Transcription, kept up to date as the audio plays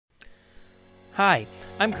Hi,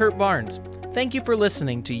 I'm Kurt Barnes. Thank you for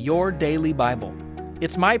listening to Your Daily Bible.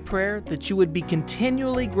 It's my prayer that you would be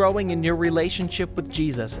continually growing in your relationship with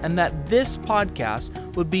Jesus and that this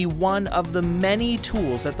podcast would be one of the many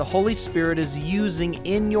tools that the Holy Spirit is using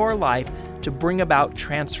in your life to bring about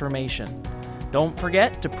transformation. Don't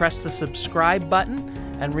forget to press the subscribe button,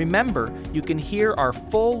 and remember, you can hear our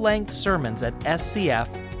full-length sermons at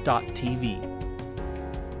scf.tv.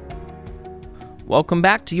 Welcome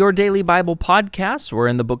back to Your Daily Bible Podcast. We're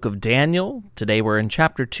in the book of Daniel. Today we're in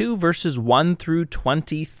chapter 2, verses 1 through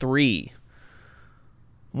 23.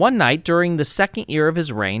 One night during the second year of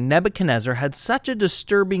his reign, Nebuchadnezzar had such a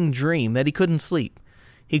disturbing dream that he couldn't sleep.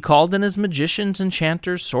 He called in his magicians,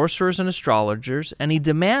 enchanters, sorcerers, and astrologers, and he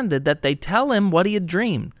demanded that they tell him what he had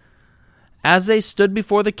dreamed. As they stood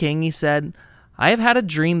before the king, he said, "I have had a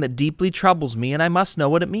dream that deeply troubles me, and I must know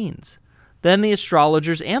what it means." Then the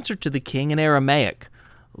astrologers answered to the king in Aramaic,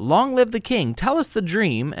 "Long live the king, tell us the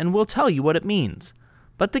dream, and we'll tell you what it means."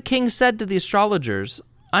 But the king said to the astrologers,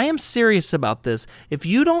 "I am serious about this. If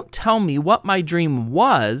you don't tell me what my dream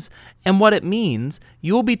was and what it means,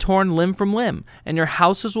 you will be torn limb from limb, and your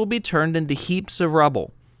houses will be turned into heaps of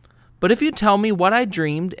rubble. But if you tell me what I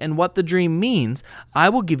dreamed and what the dream means, I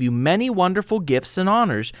will give you many wonderful gifts and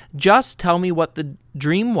honors. Just tell me what the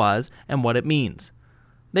dream was and what it means."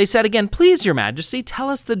 They said again, "Please, your majesty, tell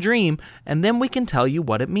us the dream, and then we can tell you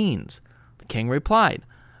what it means." The king replied,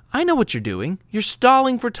 "I know what you're doing. You're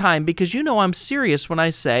stalling for time because you know I'm serious when I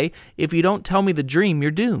say, if you don't tell me the dream,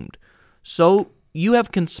 you're doomed. So you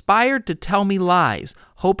have conspired to tell me lies,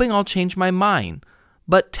 hoping I'll change my mind.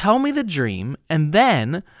 But tell me the dream, and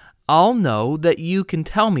then I'll know that you can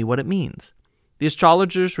tell me what it means." The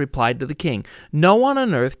astrologers replied to the king, "No one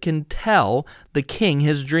on earth can tell the king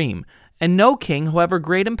his dream. And no king, however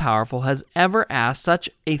great and powerful, has ever asked such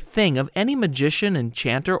a thing of any magician,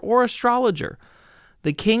 enchanter, or astrologer.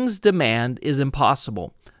 The king's demand is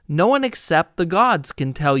impossible. No one except the gods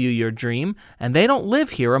can tell you your dream, and they don't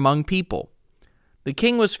live here among people." The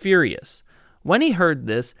king was furious. When he heard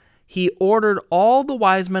this, he ordered all the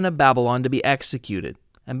wise men of Babylon to be executed.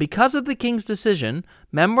 And because of the king's decision,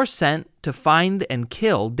 men were sent to find and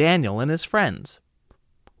kill Daniel and his friends.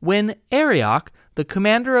 When Arioch, the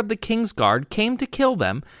commander of the king's guard, came to kill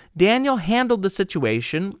them, Daniel handled the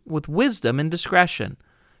situation with wisdom and discretion.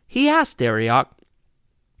 He asked Arioch,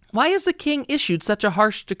 "Why has the king issued such a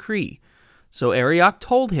harsh decree?" So Arioch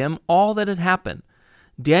told him all that had happened.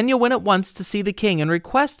 Daniel went at once to see the king and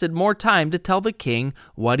requested more time to tell the king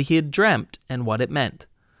what he had dreamt and what it meant.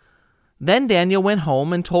 Then Daniel went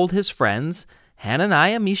home and told his friends,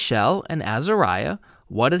 Hananiah, Mishael, and Azariah,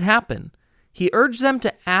 what had happened. He urged them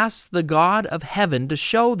to ask the God of heaven to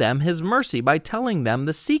show them his mercy by telling them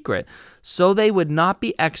the secret, so they would not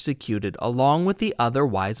be executed along with the other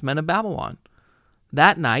wise men of Babylon.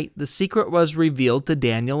 That night, the secret was revealed to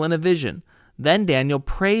Daniel in a vision. Then Daniel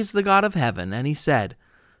praised the God of heaven, and he said,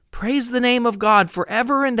 "Praise the name of God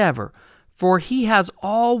forever and ever, for he has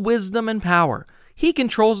all wisdom and power. He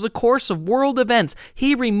controls the course of world events.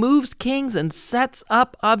 He removes kings and sets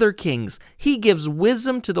up other kings. He gives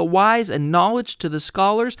wisdom to the wise and knowledge to the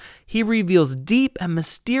scholars. He reveals deep and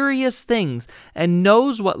mysterious things and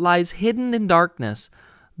knows what lies hidden in darkness,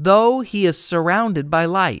 though he is surrounded by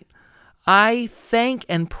light. I thank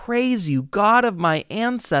and praise you, God of my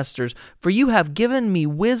ancestors, for you have given me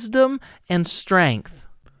wisdom and strength.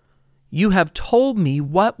 You have told me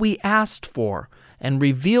what we asked for and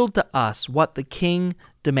revealed to us what the king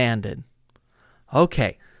demanded."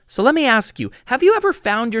 Okay, so let me ask you, have you ever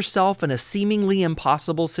found yourself in a seemingly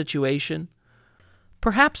impossible situation?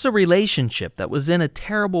 Perhaps a relationship that was in a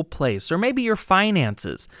terrible place, or maybe your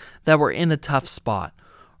finances that were in a tough spot,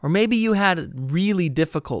 or maybe you had a really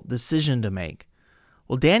difficult decision to make.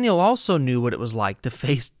 Well, Daniel also knew what it was like to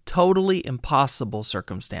face totally impossible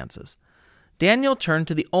circumstances. Daniel turned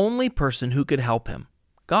to the only person who could help him,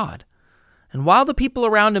 God. And while the people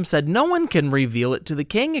around him said, "No one can reveal it to the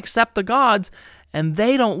king except the gods, and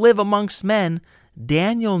they don't live amongst men,"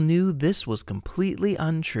 Daniel knew this was completely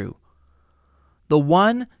untrue. The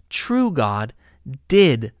one true God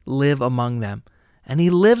did live among them, and he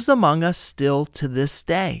lives among us still to this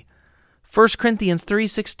day. 1 Corinthians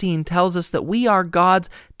 3:16 tells us that we are God's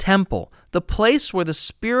temple, the place where the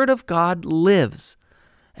Spirit of God lives.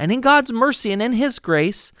 And in God's mercy and in his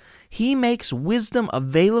grace, he makes wisdom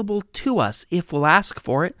available to us if we'll ask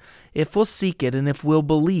for it, if we'll seek it, and if we'll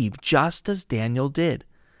believe, just as Daniel did.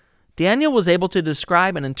 Daniel was able to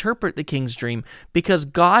describe and interpret the king's dream because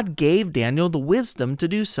God gave Daniel the wisdom to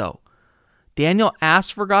do so. Daniel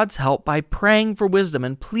asked for God's help by praying for wisdom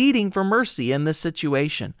and pleading for mercy in this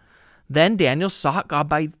situation. Then Daniel sought God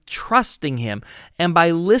by trusting him and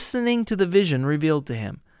by listening to the vision revealed to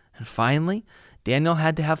him. And finally, Daniel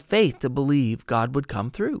had to have faith to believe God would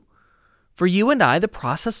come through. For you and I, the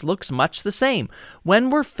process looks much the same. When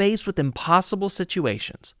we're faced with impossible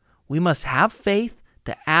situations, we must have faith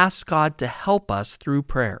to ask God to help us through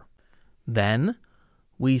prayer. Then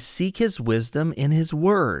we seek His wisdom in His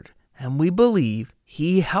Word, and we believe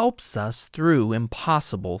He helps us through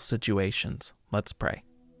impossible situations. Let's pray.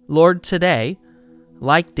 Lord, today,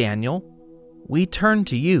 like Daniel, we turn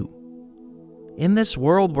to You. In this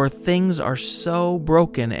world where things are so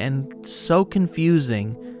broken and so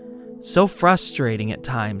confusing, so frustrating at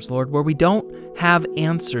times, Lord, where we don't have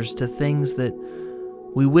answers to things that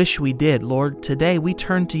we wish we did, Lord, today we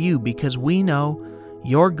turn to You because we know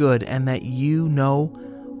You're good and that You know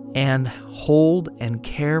and hold and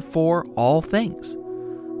care for all things.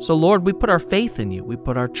 So, Lord, we put our faith in You. We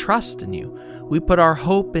put our trust in You. We put our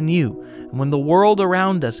hope in You. And when the world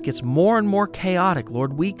around us gets more and more chaotic,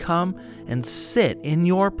 Lord, we come and sit in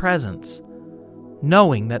Your presence,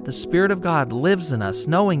 knowing that the Spirit of God lives in us,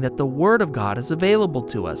 knowing that the Word of God is available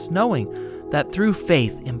to us, knowing that through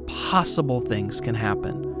faith, impossible things can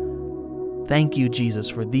happen. Thank You, Jesus,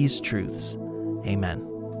 for these truths. Amen.